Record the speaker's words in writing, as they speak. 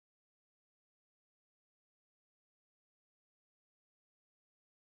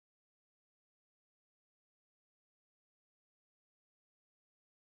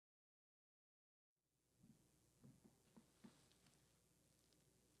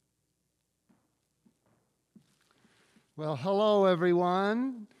Well, hello,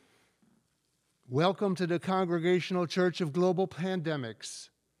 everyone. Welcome to the Congregational Church of Global Pandemics.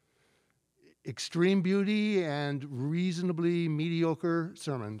 Extreme beauty and reasonably mediocre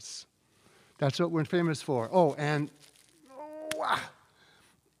sermons. That's what we're famous for.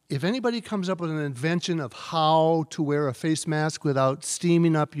 If anybody comes up with an invention of how to wear a face mask without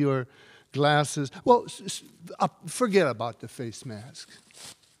steaming up your glasses, forget about the face mask.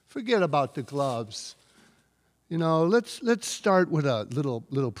 Forget about the gloves. You know, let's start with a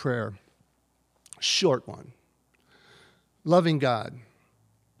little prayer. Short one. Loving God,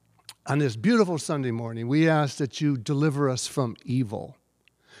 on this beautiful Sunday morning, we ask that you deliver us from evil.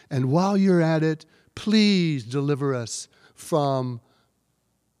 And while you're at it, please deliver us from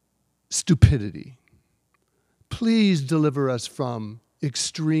stupidity. Please deliver us from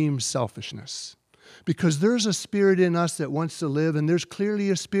extreme selfishness. Because there's a spirit in us that wants to live, and there's clearly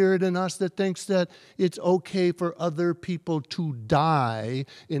a spirit in us that thinks that it's okay for other people to die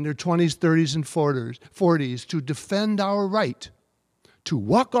in their 20s, 30s, and 40s to defend our right to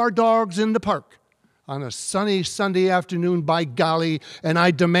walk our dogs in the park on a sunny Sunday afternoon, by golly, and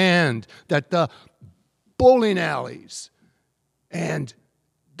I demand that the bowling alleys and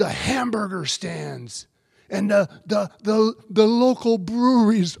the hamburger stands and the local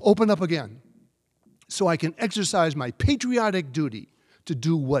breweries open up again, so I can exercise my patriotic duty to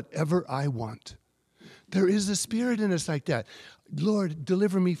do whatever I want. There is a spirit in us like that. Lord,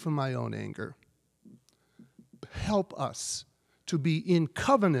 deliver me from my own anger. Help us to be in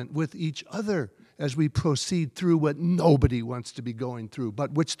covenant with each other as we proceed through what nobody wants to be going through,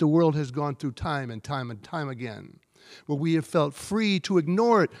 but which the world has gone through time and time and time again, where we have felt free to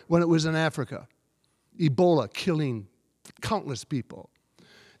ignore it when it was in Africa. Ebola killing countless people.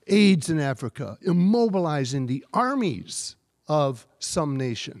 AIDS in Africa, immobilizing the armies of some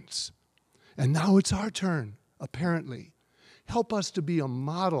nations. And now it's our turn, apparently. Help us to be a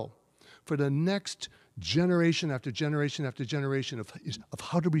model for the next generation after generation after generation of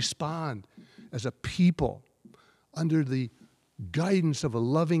how to respond as a people under the guidance of a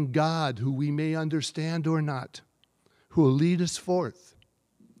loving God who we may understand or not, who will lead us forth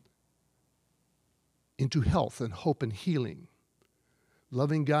into health and hope and healing.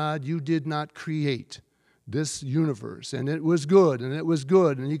 Loving God, you did not create this universe, and it was good, and it was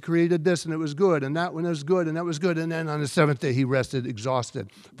good, and he created this, and it was good, and that one was good, and that was good, and then on the seventh day he rested exhausted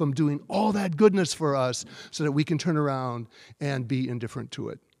from doing all that goodness for us so that we can turn around and be indifferent to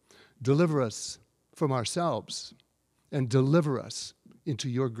it. Deliver us from ourselves, and deliver us into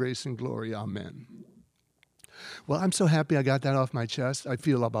your grace and glory. Amen. Well, I'm so happy I got that off my chest. I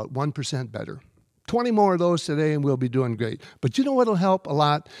feel about 1% better. 20 more of those today and we'll be doing great. But you know what will help a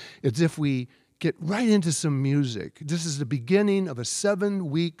lot? It's if we get right into some music. This is the beginning of a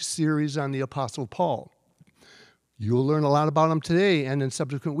 7-week series on the Apostle Paul. You'll learn a lot about him today and in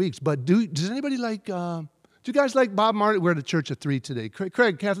subsequent weeks. But does anybody like, do you guys like Bob Marley? We're at a church of 3 today.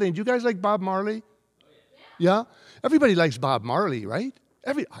 Craig, Kathleen, do you guys like Bob Marley? Yeah? Everybody likes Bob Marley, right?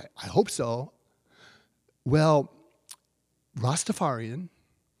 I hope so. Well, Rastafarian,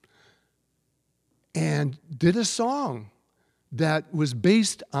 and did a song that was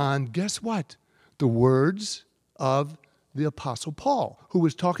based on, guess what? The words of the Apostle Paul, who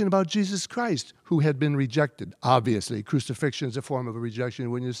was talking about Jesus Christ, who had been rejected. Obviously, crucifixion is a form of a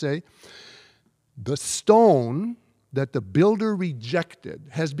rejection, wouldn't you say? The stone that the builder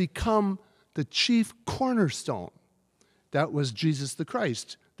rejected has become the chief cornerstone. That was Jesus the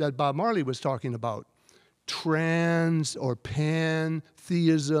Christ that Bob Marley was talking about. Trans or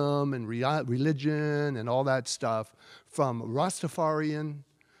pantheism and religion and all that stuff, from Rastafarian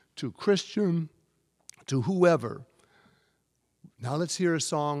to Christian to whoever. Now let's hear a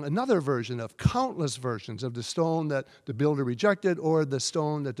song, another version of countless versions of the stone that the builder rejected or the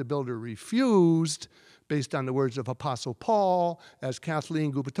stone that the builder refused, based on the words of Apostle Paul, as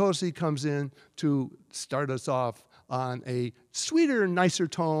Kathleen Gupatosi comes in to start us off on a sweeter, nicer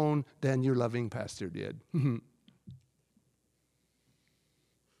tone than your loving pastor did. Oh,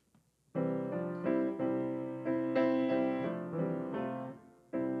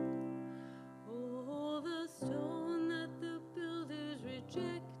 the stone that the builders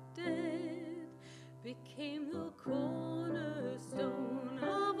rejected became the cornerstone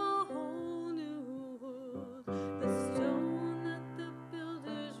of a whole new world. The stone that the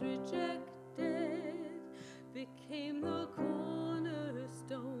builders rejected became the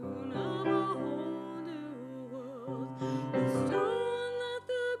cornerstone of a whole new world. The stone that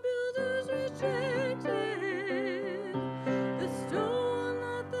the builders rejected, the stone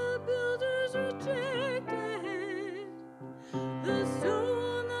that the builders rejected, the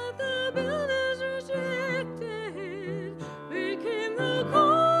stone that the builders rejected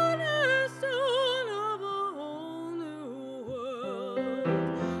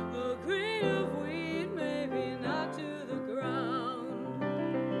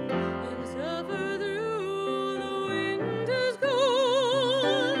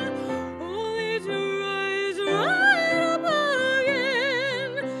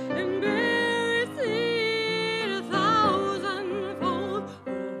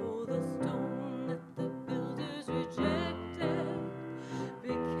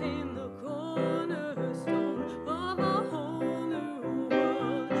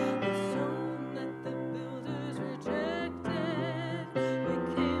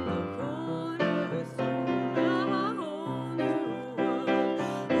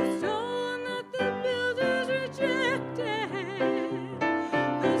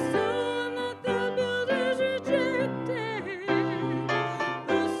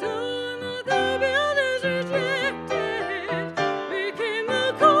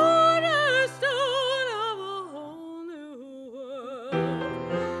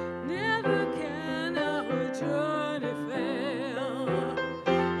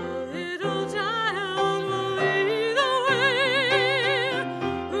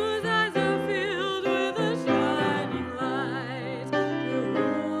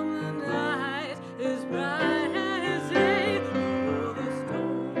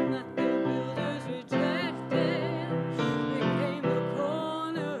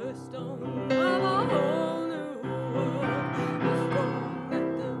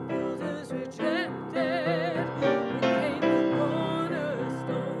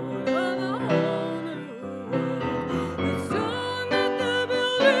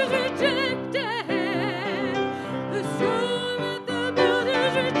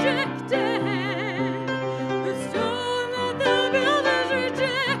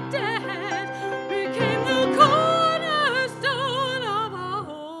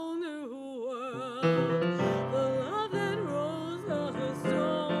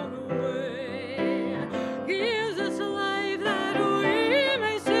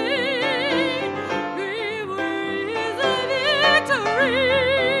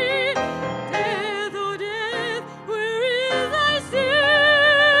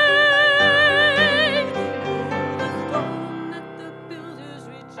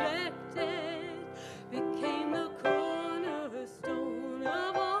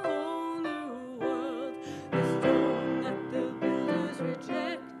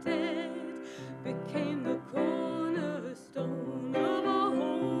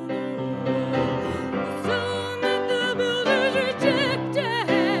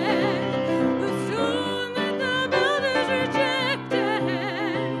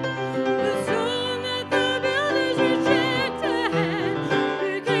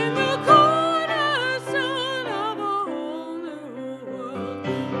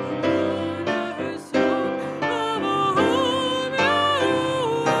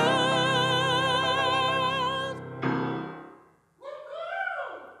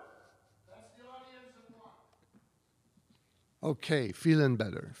Okay, feeling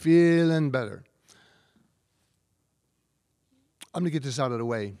better, feeling better. I'm going to get this out of the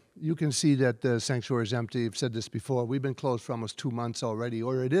way. You can see that the sanctuary is empty. I've said this before. We've been closed for almost 2 months already,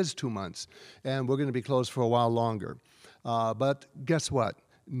 or it is 2 months, and we're going to be closed for a while longer. But guess what?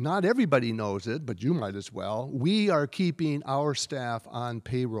 Not everybody knows it, but you might as well. We are keeping our staff on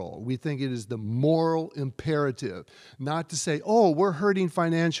payroll. We think it is the moral imperative not to say, oh, we're hurting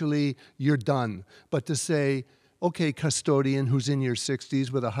financially, you're done, but to say, okay, custodian who's in your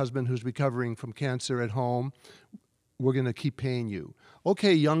 60s with a husband who's recovering from cancer at home, we're going to keep paying you.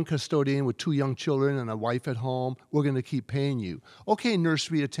 Okay, young custodian with 2 young children and a wife at home, we're going to keep paying you. Okay,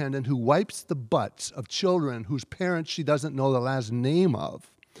 nursery attendant who wipes the butts of children whose parents she doesn't know the last name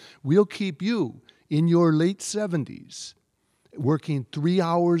of, we'll keep you in your late 70s working 3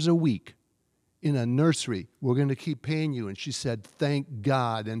 hours a week in a nursery. We're going to keep paying you. And she said, thank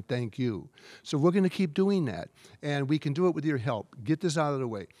God and thank you. So we're going to keep doing that. And we can do it with your help. Get this out of the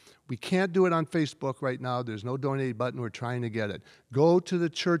way. We can't do it on Facebook right now. There's no donate button. We're trying to get it. Go to the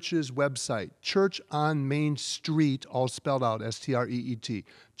church's website, Church on Main Street, all spelled out, S-T-R-E-E-T,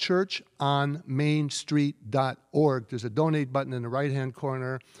 churchonmainstreet.org. There's a donate button in the right-hand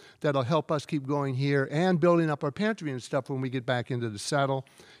corner that'll help us keep going here and building up our pantry and stuff when we get back into the saddle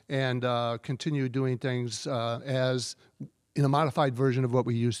and continue doing things as in a modified version of what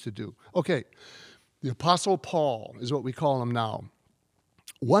we used to do. Okay, the Apostle Paul is what we call him now.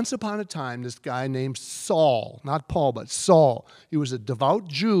 Once upon a time, this guy named Saul, not Paul, but Saul, he was a devout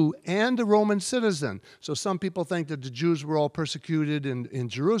Jew and a Roman citizen. So some people think that the Jews were all persecuted in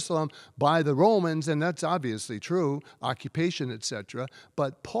Jerusalem by the Romans, and that's obviously true, occupation, etc.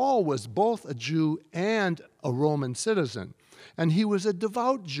 But Paul was both a Jew and a Roman citizen. And he was a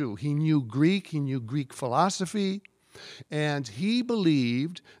devout Jew. He knew Greek philosophy, and he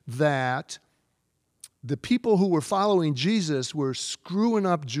believed that the people who were following Jesus were screwing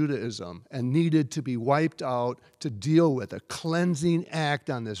up Judaism and needed to be wiped out to deal with a cleansing act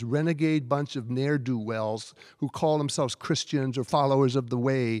on this renegade bunch of ne'er-do-wells who call themselves Christians or followers of the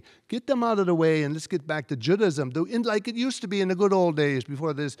way. Get them out of the way and let's get back to Judaism, like it used to be in the good old days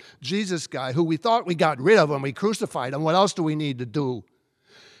before this Jesus guy who we thought we got rid of when we crucified him. What else do we need to do?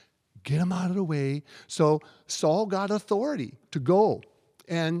 Get him out of the way. So Saul got authority to go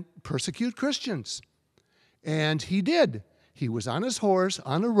and persecute Christians. And he did. He was on his horse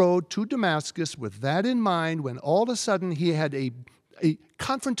on a road to Damascus with that in mind when all of a sudden he had a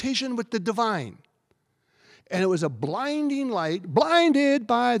confrontation with the divine. And it was a blinding light, blinded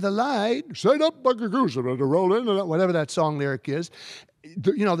by the light, set up like a goose and a rolling, whatever that song lyric is.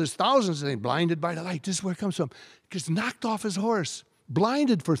 You know, there's thousands of things, blinded by the light. This is where it comes from. He gets knocked off his horse,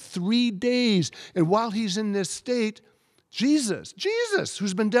 blinded for 3 days. And while he's in this state, Jesus,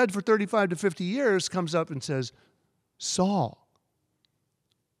 who's been dead for 35 to 50 years, comes up and says, Saul,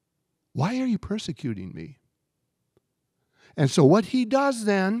 why are you persecuting me? And so what he does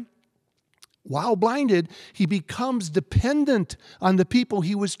then, while blinded, he becomes dependent on the people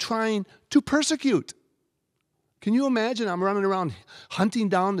he was trying to persecute. Can you imagine? I'm running around hunting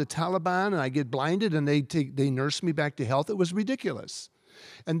down the Taliban and I get blinded and they nurse me back to health. It was ridiculous.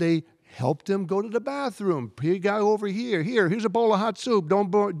 And they helped him go to the bathroom. Here, guy over here. Here's a bowl of hot soup. Don't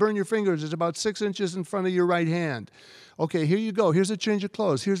burn your fingers. It's about 6 inches in front of your right hand. Okay, here you go. Here's a change of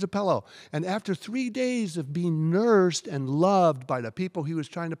clothes. Here's a pillow. And after 3 days of being nursed and loved by the people he was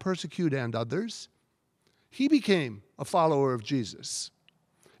trying to persecute and others, he became a follower of Jesus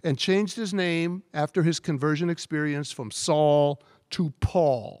and changed his name after his conversion experience from Saul to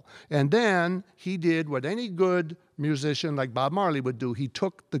Paul. And then he did what any good musician like Bob Marley would do. He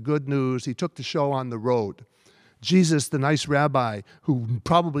took the good news, he took the show on the road. Jesus, the nice rabbi who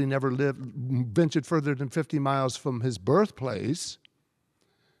probably never ventured further than 50 miles from his birthplace,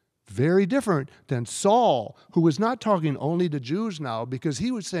 very different than Saul, who was not talking only to Jews now because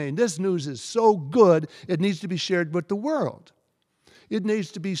he was saying this news is so good it needs to be shared with the world. It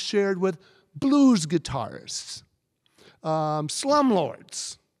needs to be shared with blues guitarists,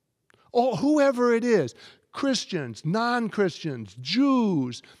 slumlords, or whoever it is, Christians, non-Christians,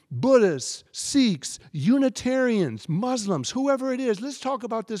 Jews, Buddhists, Sikhs, Unitarians, Muslims, whoever it is. Let's talk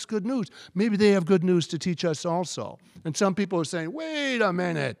about this good news. Maybe they have good news to teach us also. And some people are saying, wait a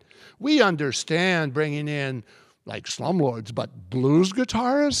minute, we understand bringing in like slumlords, but blues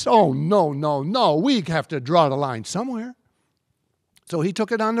guitarists? Oh, no, we have to draw the line somewhere. So he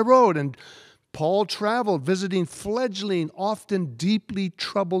took it on the road, and Paul traveled visiting fledgling, often deeply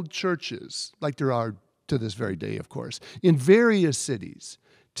troubled churches, like there are to this very day, of course, in various cities,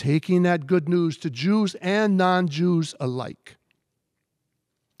 taking that good news to Jews and non-Jews alike.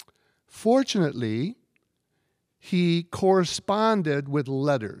 Fortunately, he corresponded with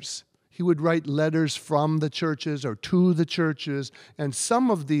letters. He would write letters from the churches or to the churches, and some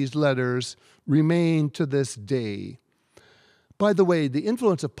of these letters remain to this day. By the way, the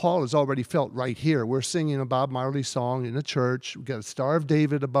influence of Paul is already felt right here. We're singing a Bob Marley song in a church. We've got a Star of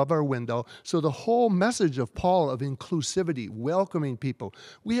David above our window. So the whole message of Paul of inclusivity, welcoming people.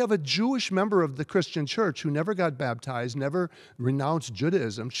 We have a Jewish member of the Christian church who never got baptized, never renounced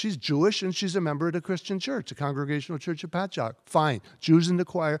Judaism. She's Jewish and she's a member of the Christian church, the Congregational Church of Patchogue. Fine. Jews in the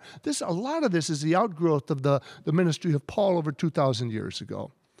choir. A lot of this is the outgrowth of the ministry of Paul over 2,000 years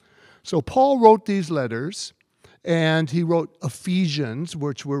ago. So Paul wrote these letters. And he wrote Ephesians,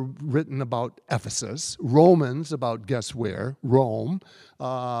 which were written about Ephesus, Romans about guess where, Rome,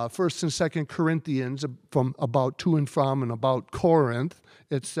 1st and 2nd Corinthians from about to and from and about Corinth,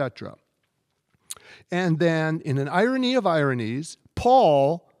 etc. And then in an irony of ironies,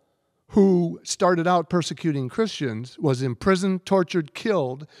 Paul, who started out persecuting Christians, was imprisoned, tortured,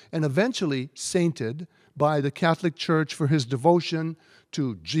 killed, and eventually sainted by the Catholic Church for his devotion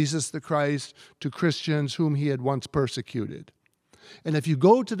to Jesus the Christ, to Christians whom he had once persecuted. And if you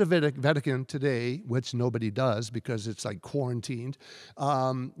go to the Vatican today, which nobody does because it's like quarantined,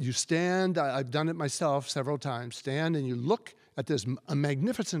 you stand, I've done it myself several times, stand and you look at this a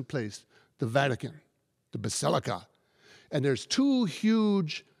magnificent place, the Vatican, the Basilica. And there's two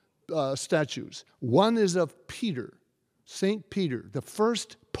huge statues. One is of Peter, St. Peter, the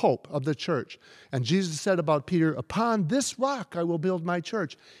first pope of the church. And Jesus said about Peter, upon this rock I will build my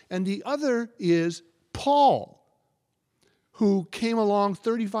church. And the other is Paul, who came along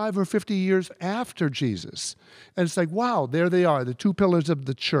 35 or 50 years after Jesus. And it's like, wow, there they are, the two pillars of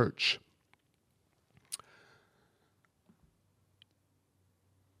the church.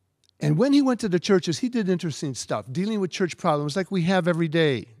 And when he went to the churches, he did interesting stuff, dealing with church problems like we have every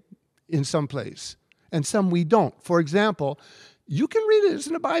day in some place. And some we don't. For example, you can read it. It's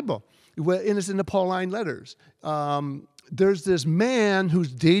in the Bible. And it's in the Pauline letters. There's this man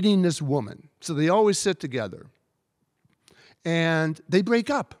who's dating this woman. So they always sit together. And they break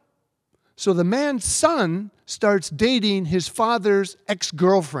up. So the man's son starts dating his father's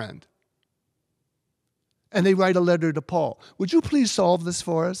ex-girlfriend. And they write a letter to Paul. Would you please solve this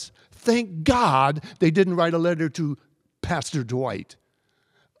for us? Thank God they didn't write a letter to Pastor Dwight.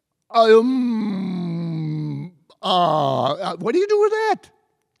 What do you do with that?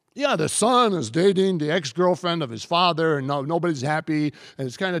 Yeah, the son is dating the ex-girlfriend of his father, and nobody's happy, and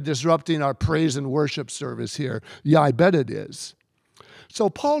it's kind of disrupting our praise and worship service here. Yeah, I bet it is. So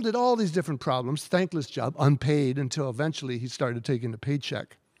Paul did all these different problems, thankless job, unpaid, until eventually he started taking a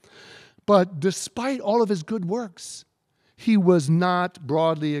paycheck. But despite all of his good works, he was not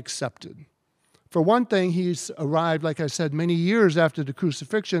broadly accepted. For one thing, he's arrived, like I said, many years after the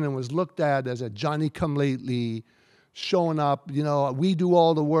crucifixion and was looked at as a Johnny-come-lately, showing up, we do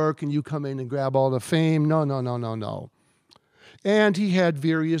all the work and you come in and grab all the fame. No. And he had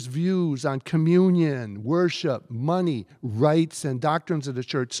various views on communion, worship, money, rites, and doctrines of the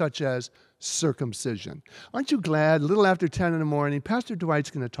church, such as circumcision. Aren't you glad? A little after 10 in the morning, Pastor Dwight's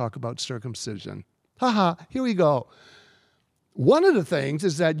going to talk about circumcision. Here we go. One of the things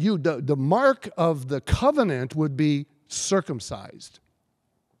is that the mark of the covenant would be circumcised.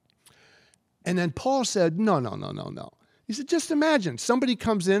 And then Paul said, no. He said, just imagine, somebody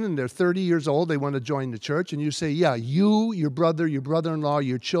comes in and they're 30 years old, they want to join the church, and you say, yeah, you, your brother, your brother-in-law,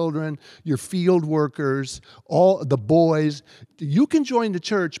 your children, your field workers, all the boys, you can join the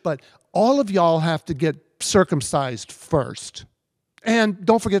church, but all of y'all have to get circumcised first. And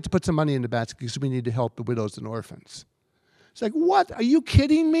don't forget to put some money in the basket because we need to help the widows and orphans. It's like, what? Are you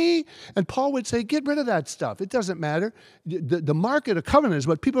kidding me? And Paul would say, get rid of that stuff. It doesn't matter. The mark of the covenant is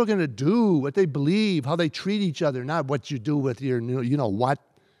what people are going to do, what they believe, how they treat each other, not what you do with your, what.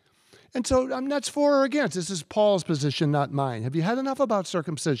 And so that's for or against. This is Paul's position, not mine. Have you had enough about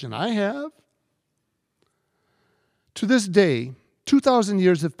circumcision? I have. To this day, 2,000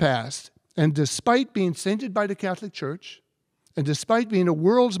 years have passed, and despite being sainted by the Catholic Church, and despite being the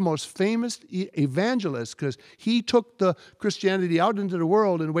world's most famous evangelist, because he took the Christianity out into the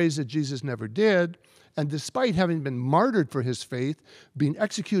world in ways that Jesus never did, and despite having been martyred for his faith, being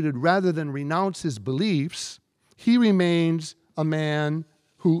executed rather than renounce his beliefs, he remains a man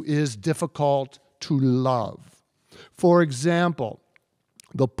who is difficult to love. For example,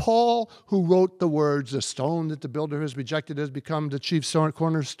 the Paul who wrote the words, the stone that the builder has rejected has become the chief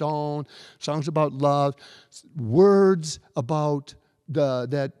cornerstone, songs about love, words about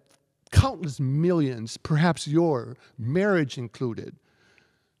that countless millions, perhaps your marriage included.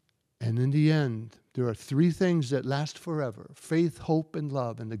 And in the end, There are three things that last forever: faith, hope, and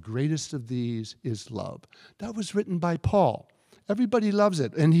love. And the greatest of these is love. That was written by Paul. Everybody loves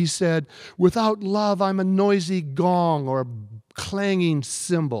it. And he said, without love, I'm a noisy gong or a clanging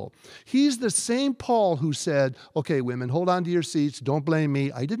cymbal. He's the same Paul who said, okay, women, hold on to your seats. Don't blame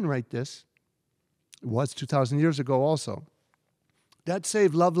me. I didn't write this. It was 2,000 years ago also. That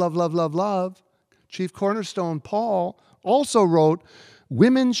saved love, love, love, love, love. Chief Cornerstone Paul also wrote,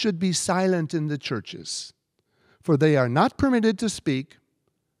 women should be silent in the churches, for they are not permitted to speak,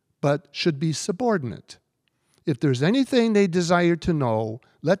 but should be subordinate. If there's anything they desire to know,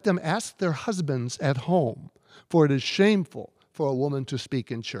 let them ask their husbands at home, for it is shameful for a woman to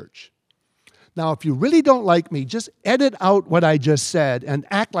speak in church. Now, if you really don't like me, just edit out what I just said and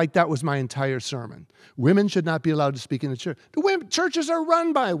act like that was my entire sermon. Women should not be allowed to speak in the church. Churches are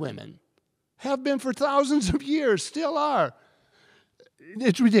run by women, have been for thousands of years, still are.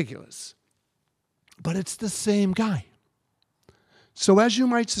 It's ridiculous. But it's the same guy. So as you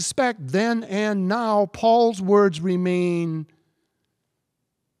might suspect, then and now, Paul's words remain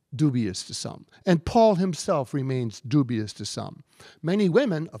dubious to some. And Paul himself remains dubious to some. Many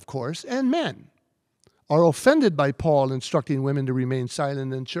women, of course, and men are offended by Paul instructing women to remain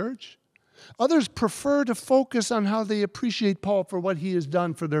silent in church. Others prefer to focus on how they appreciate Paul for what he has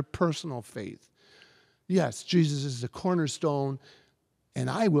done for their personal faith. Yes, Jesus is the cornerstone, and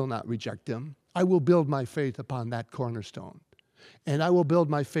I will not reject him. I will build my faith upon that cornerstone. And I will build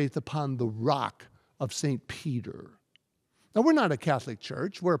my faith upon the rock of St. Peter. Now, we're not a Catholic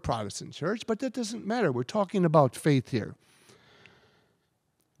church. We're a Protestant church, but that doesn't matter. We're talking about faith here.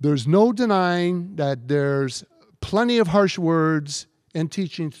 There's no denying that there's plenty of harsh words and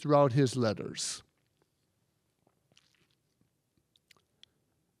teachings throughout his letters.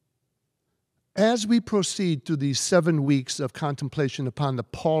 As we proceed through these 7 weeks of contemplation upon the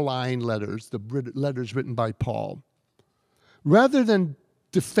Pauline letters, the letters written by Paul, rather than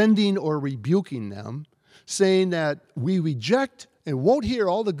defending or rebuking them, saying that we reject and won't hear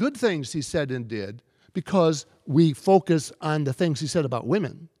all the good things he said and did because we focus on the things he said about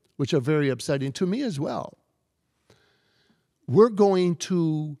women, which are very upsetting to me as well. We're going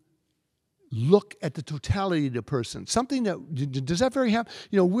to look at the totality of the person. Something that, does that very happen?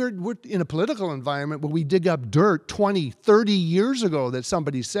 You know, we're in a political environment where we dig up dirt 20, 30 years ago that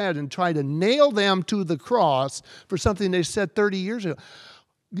somebody said and try to nail them to the cross for something they said 30 years ago.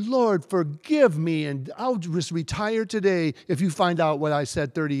 Lord, forgive me, and I'll just retire today if you find out what I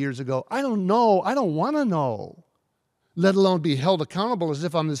said 30 years ago. I don't know. I don't want to know, let alone be held accountable as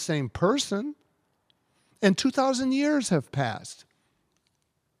if I'm the same person. And 2,000 years have passed.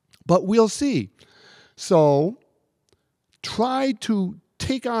 But we'll see. So try to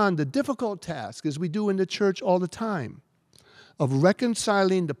take on the difficult task, as we do in the church all the time, of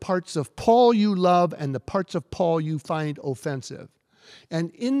reconciling the parts of Paul you love and the parts of Paul you find offensive. And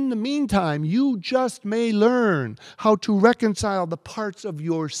in the meantime, you just may learn how to reconcile the parts of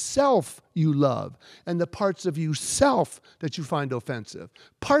yourself you love and the parts of yourself that you find offensive.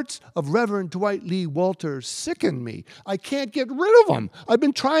 Parts of Reverend Dwight Lee Walters sicken me. I can't get rid of them. I've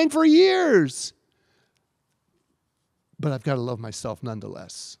been trying for years. But I've got to love myself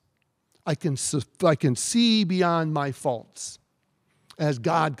nonetheless. I can see beyond my faults, as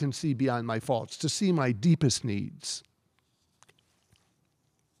God can see beyond my faults, to see my deepest needs.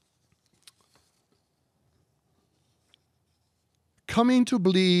 Coming to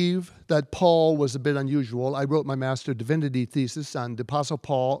believe that Paul was a bit unusual, I wrote my Master of Divinity thesis on the Apostle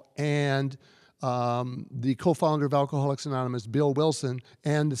Paul and the co-founder of Alcoholics Anonymous, Bill Wilson,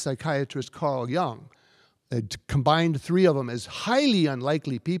 and the psychiatrist Carl Jung. Combined three of them as highly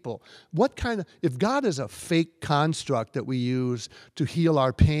unlikely people. If God is a fake construct that we use to heal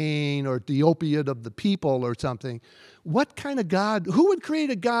our pain or the opiate of the people or something, what kind of God, who would create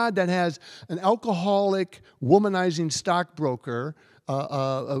a God that has an alcoholic, womanizing stockbroker,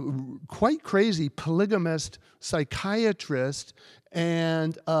 a quite crazy polygamist psychiatrist,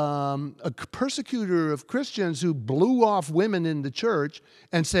 and a persecutor of Christians who blew off women in the church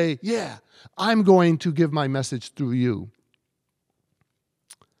and say, yeah, I'm going to give my message through you.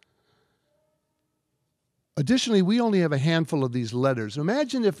 Additionally, we only have a handful of these letters.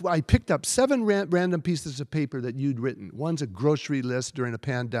 Imagine if I picked up 7 random pieces of paper that you'd written. One's a grocery list during a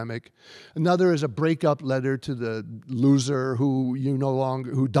pandemic. Another is a breakup letter to the loser who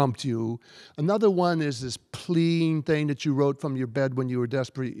who dumped you. Another one is this pleading thing that you wrote from your bed when you were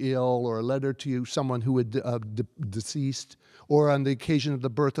desperately ill, or a letter to someone who had deceased. Or on the occasion of the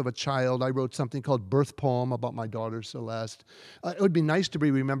birth of a child, I wrote something called Birth Poem about my daughter Celeste. It would be nice to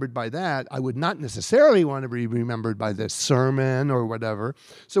be remembered by that. I would not necessarily want to be remembered by this sermon or whatever.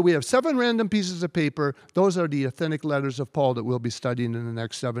 So we have 7 random pieces of paper. Those are the authentic letters of Paul that we'll be studying in the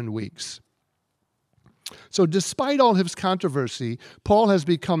next 7 weeks. So despite all his controversy, Paul has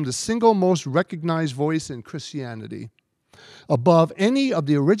become the single most recognized voice in Christianity. Above any of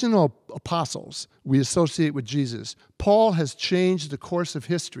the original apostles we associate with Jesus, Paul has changed the course of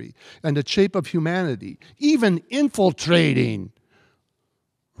history and the shape of humanity, even infiltrating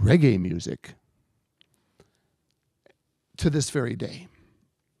reggae music to this very day.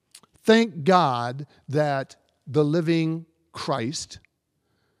 Thank God that the living Christ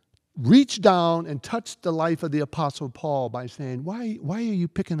reached down and touched the life of the Apostle Paul by saying, why are you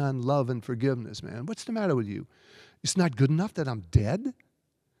picking on love and forgiveness, man? What's the matter with you? It's not good enough that I'm dead?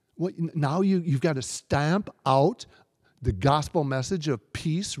 What, now you've got to stamp out the gospel message of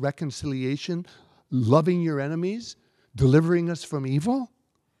peace, reconciliation, loving your enemies, delivering us from evil?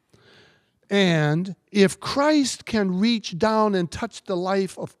 And if Christ can reach down and touch the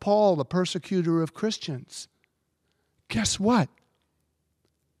life of Paul, the persecutor of Christians, guess what?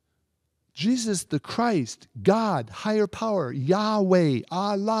 Jesus the Christ, God, higher power, Yahweh,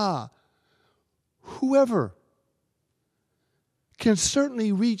 Allah, whoever can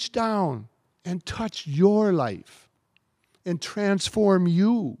certainly reach down and touch your life and transform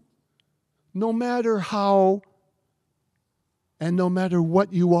you, no matter how and no matter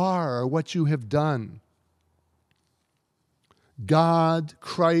what you are or what you have done. God,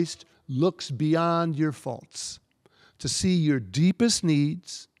 Christ, looks beyond your faults to see your deepest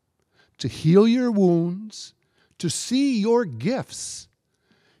needs, to heal your wounds, to see your gifts.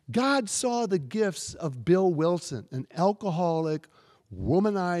 God saw the gifts of Bill Wilson, an alcoholic,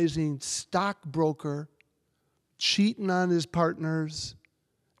 womanizing stockbroker, cheating on his partners,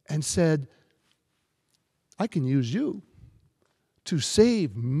 and said, I can use you to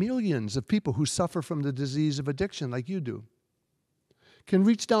save millions of people who suffer from the disease of addiction like you do. Can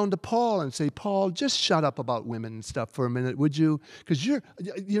reach down to Paul and say, Paul, just shut up about women and stuff for a minute, would you? Because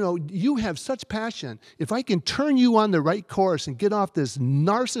you have such passion. If I can turn you on the right course and get off this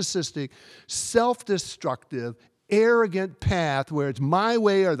narcissistic, self-destructive, arrogant path where it's my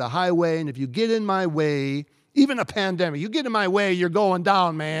way or the highway, and if you get in my way, even a pandemic, you get in my way, you're going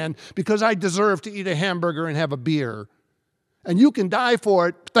down, man, because I deserve to eat a hamburger and have a beer. And you can die for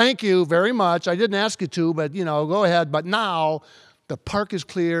it. Thank you very much. I didn't ask you to, but, go ahead. But now the park is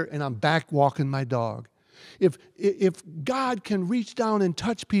clear and I'm back walking my dog. If God can reach down and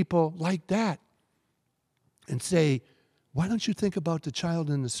touch people like that and say, why don't you think about the child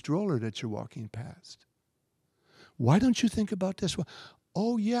in the stroller that you're walking past? Why don't you think about this? Well,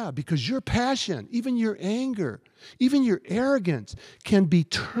 oh, yeah, because your passion, even your anger, even your arrogance can be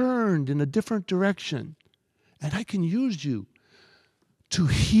turned in a different direction. And I can use you to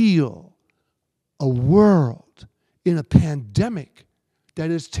heal a world in a pandemic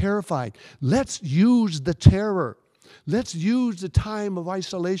that is terrified. Let's use the terror. Let's use the time of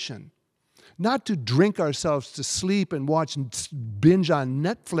isolation. Not to drink ourselves to sleep and watch and binge on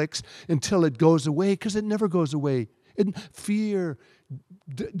Netflix until it goes away, because it never goes away. Fear,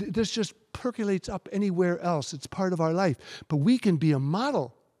 this just percolates up anywhere else. It's part of our life. But we can be a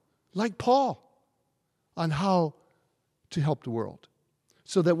model, like Paul, on how to help the world.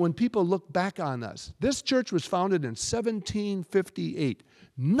 So that when people look back on us, this church was founded in 1758.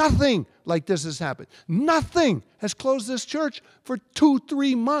 Nothing like this has happened. Nothing has closed this church for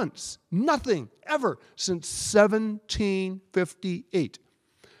 2-3 months. Nothing ever since 1758.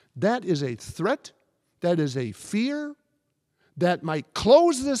 That is a threat. That is a fear that might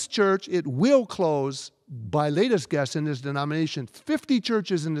close this church. It will close, by latest guess in this denomination, 50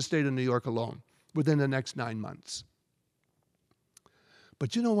 churches in the state of New York alone within the next 9 months.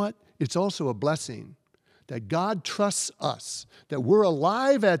 But you know what? It's also a blessing that God trusts us, that we're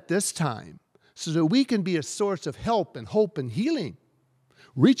alive at this time so that we can be a source of help and hope and healing,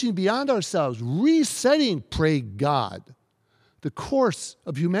 reaching beyond ourselves, resetting, pray God, the course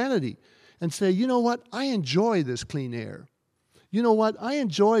of humanity, and say, you know what? I enjoy this clean air. You know what? I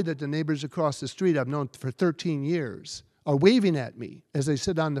enjoy that the neighbors across the street I've known for 13 years are waving at me as I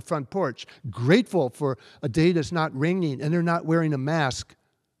sit on the front porch, grateful for a day that's not raining and they're not wearing a mask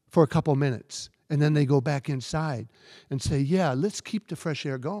for a couple minutes. And then they go back inside and say, yeah, let's keep the fresh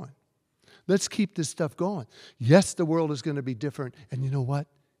air going. Let's keep this stuff going. Yes, the world is going to be different. And you know what?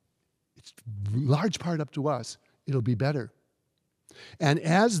 It's large part up to us. It'll be better. And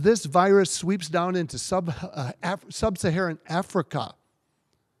as this virus sweeps down into sub-Saharan Africa,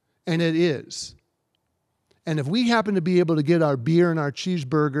 and it is, and if we happen to be able to get our beer and our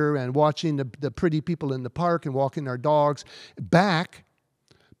cheeseburger and watching the pretty people in the park and walking our dogs back,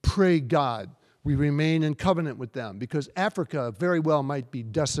 pray God, We remain in covenant with them because Africa very well might be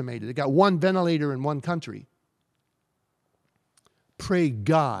decimated. They got one ventilator in one country. Pray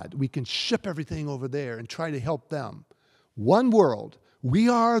God we can ship everything over there and try to help them. One world. We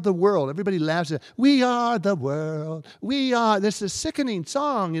are the world. Everybody laughs at it. We are the world. We are. This is a sickening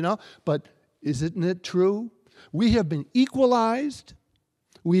song, you know. But isn't it true? We have been equalized.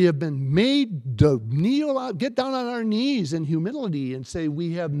 We have been made to kneel out, get down on our knees in humility and say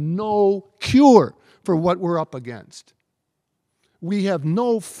we have no cure for what we're up against. We have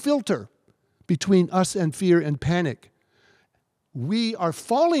no filter between us and fear and panic. We are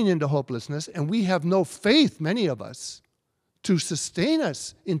falling into hopelessness, and we have no faith, many of us, to sustain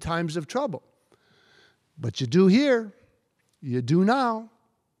us in times of trouble. But you do here. You do now.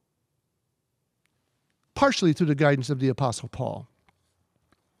 Partially through the guidance of the Apostle Paul.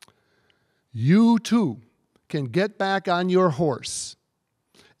 You too can get back on your horse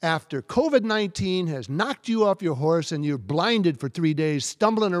after COVID-19 has knocked you off your horse and you're blinded for 3 days,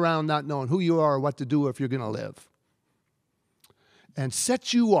 stumbling around not knowing who you are or what to do or if you're going to live. And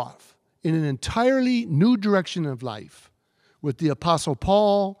set you off in an entirely new direction of life with the Apostle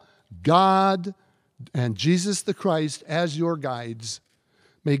Paul, God, and Jesus the Christ as your guides.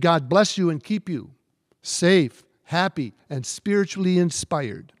 May God bless you and keep you safe, happy, and spiritually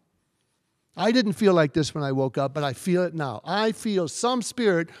inspired. I didn't feel like this when I woke up, but I feel it now. I feel some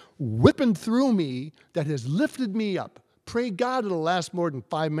spirit whipping through me that has lifted me up. Pray God it'll last more than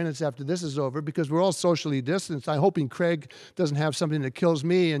 5 minutes after this is over because we're all socially distanced. I'm hoping Craig doesn't have something that kills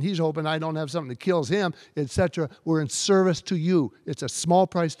me, and he's hoping I don't have something that kills him, etc. We're in service to you. It's a small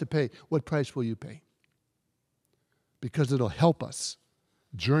price to pay. What price will you pay? Because it'll help us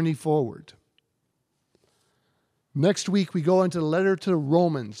journey forward. Next week, we go into the letter to the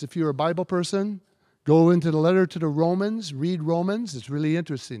Romans. If you're a Bible person, go into the letter to the Romans, read Romans. It's really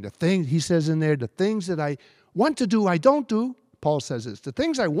interesting. He says in there, the things that I want to do, I don't do. Paul says this. The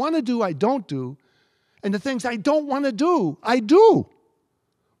things I want to do, I don't do. And the things I don't want to do, I do.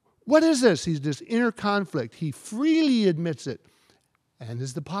 What is this? He's this inner conflict. He freely admits it. And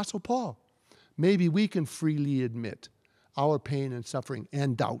as the Apostle Paul, maybe we can freely admit our pain and suffering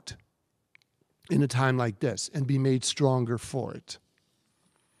and doubt in a time like this and be made stronger for it.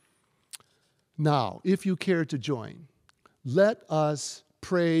 Now, if you care to join, let us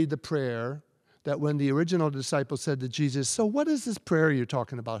pray the prayer that when the original disciples said to Jesus, so what is this prayer you're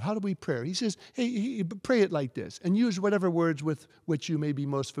talking about? How do we pray? He says, hey, pray it like this and use whatever words with which you may be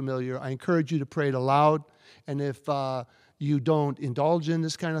most familiar. I encourage you to pray it aloud. And if you don't indulge in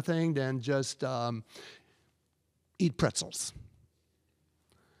this kind of thing, then just eat pretzels.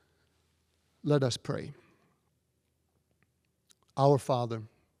 Let us pray. Our Father,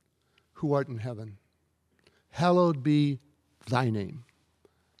 who art in heaven, hallowed be thy name.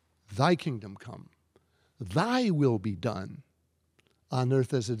 Thy kingdom come. Thy will be done on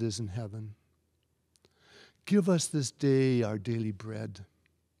earth as it is in heaven. Give us this day our daily bread,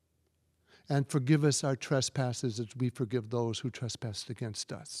 and forgive us our trespasses as we forgive those who trespass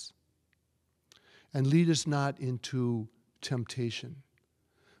against us. And lead us not into temptation,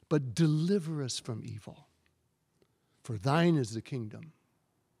 but deliver us from evil. For thine is the kingdom,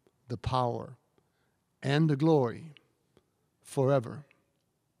 the power, and the glory forever.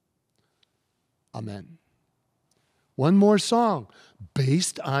 Amen. One more song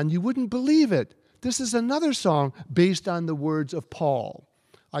based on, you wouldn't believe it, this is another song based on the words of Paul.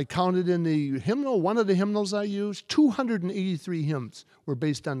 I counted in the hymnal, one of the hymnals I used, 283 hymns were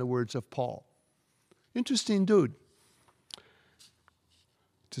based on the words of Paul. Interesting dude,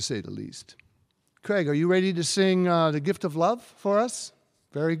 to say the least. Craig, are you ready to sing The Gift of Love for us?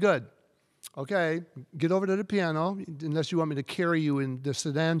 Very good. Okay, get over to the piano, unless you want me to carry you in the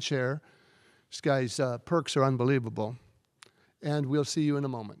sedan chair. This guy's perks are unbelievable. And we'll see you in a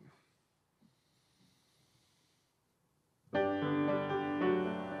moment.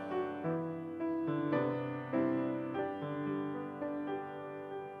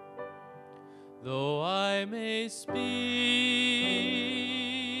 Though I may speak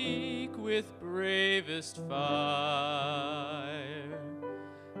with bravest fire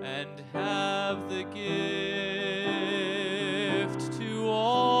and have the gift to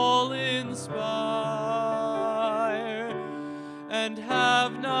all inspire and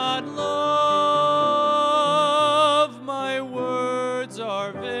have not love, my words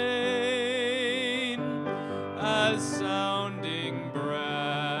are vain as sounding brass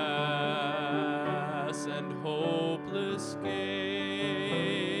and hopeless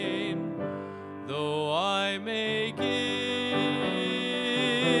gain. Though I may give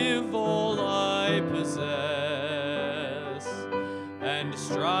all I possess and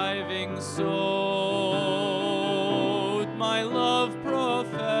striving so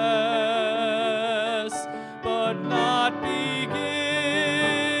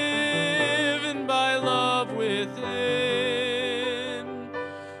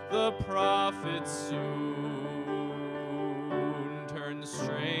spirit soon turns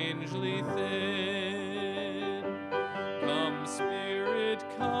strangely thin. Come, Spirit,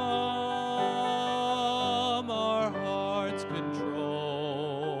 come, our hearts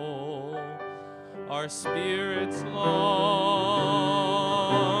control. Our spirits long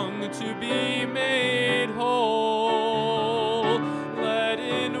to be made whole. Let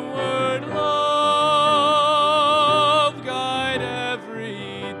inward love guide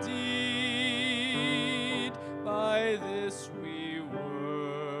every deed. By this we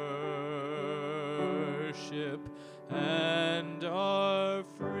worship and are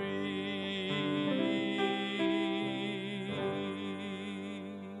freed.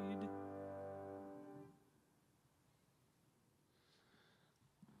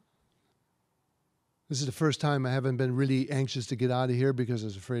 This is the first time I haven't been really anxious to get out of here because I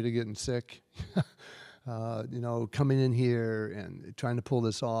was afraid of getting sick. Coming in here and trying to pull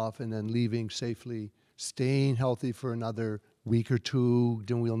this off and then leaving safely, staying healthy for another week or two,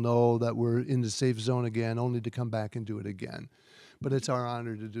 then we'll know that we're in the safe zone again, only to come back and do it again. But it's our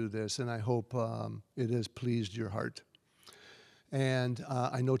honor to do this, and I hope it has pleased your heart. And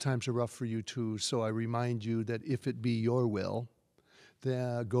I know times are rough for you too, so I remind you that if it be your will,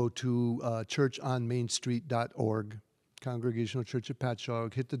 then go to churchonmainstreet.org, Congregational Church of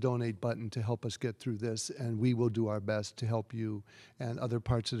Patchogue, hit the donate button to help us get through this, and we will do our best to help you and other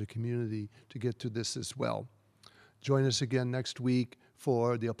parts of the community to get through this as well. Join us again next week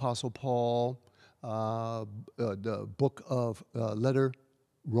for the Apostle Paul, the book of letter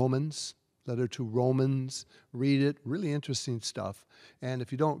to Romans. Read it, really interesting stuff. And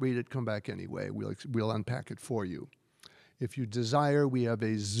if you don't read it, come back anyway. We'll unpack it for you. If you desire, we have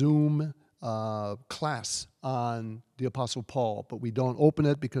a Zoom class on the Apostle Paul, but we don't open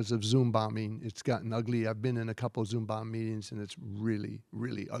it because of Zoom bombing. It's gotten ugly. I've been in a couple of Zoom bomb meetings, and it's really,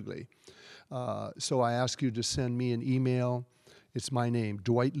 really ugly. So I ask you to send me an email. It's my name,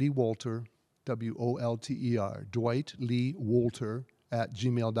 Dwight Lee Wolter, W-O-L-T-E-R, Dwight Lee Wolter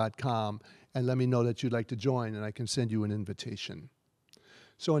 @gmail.com, and let me know that you'd like to join, and I can send you an invitation.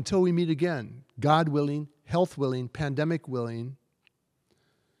 So until we meet again, God willing, health willing, pandemic willing,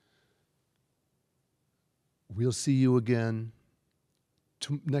 we'll see you again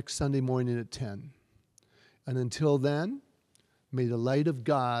next Sunday morning at 10. And until then, may the light of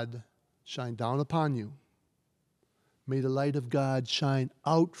God shine down upon you. May the light of God shine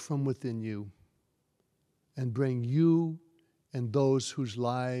out from within you and bring you and those whose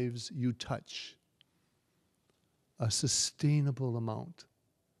lives you touch a sustainable amount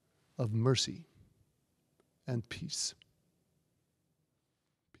of mercy and peace.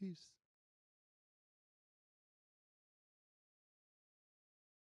 Peace.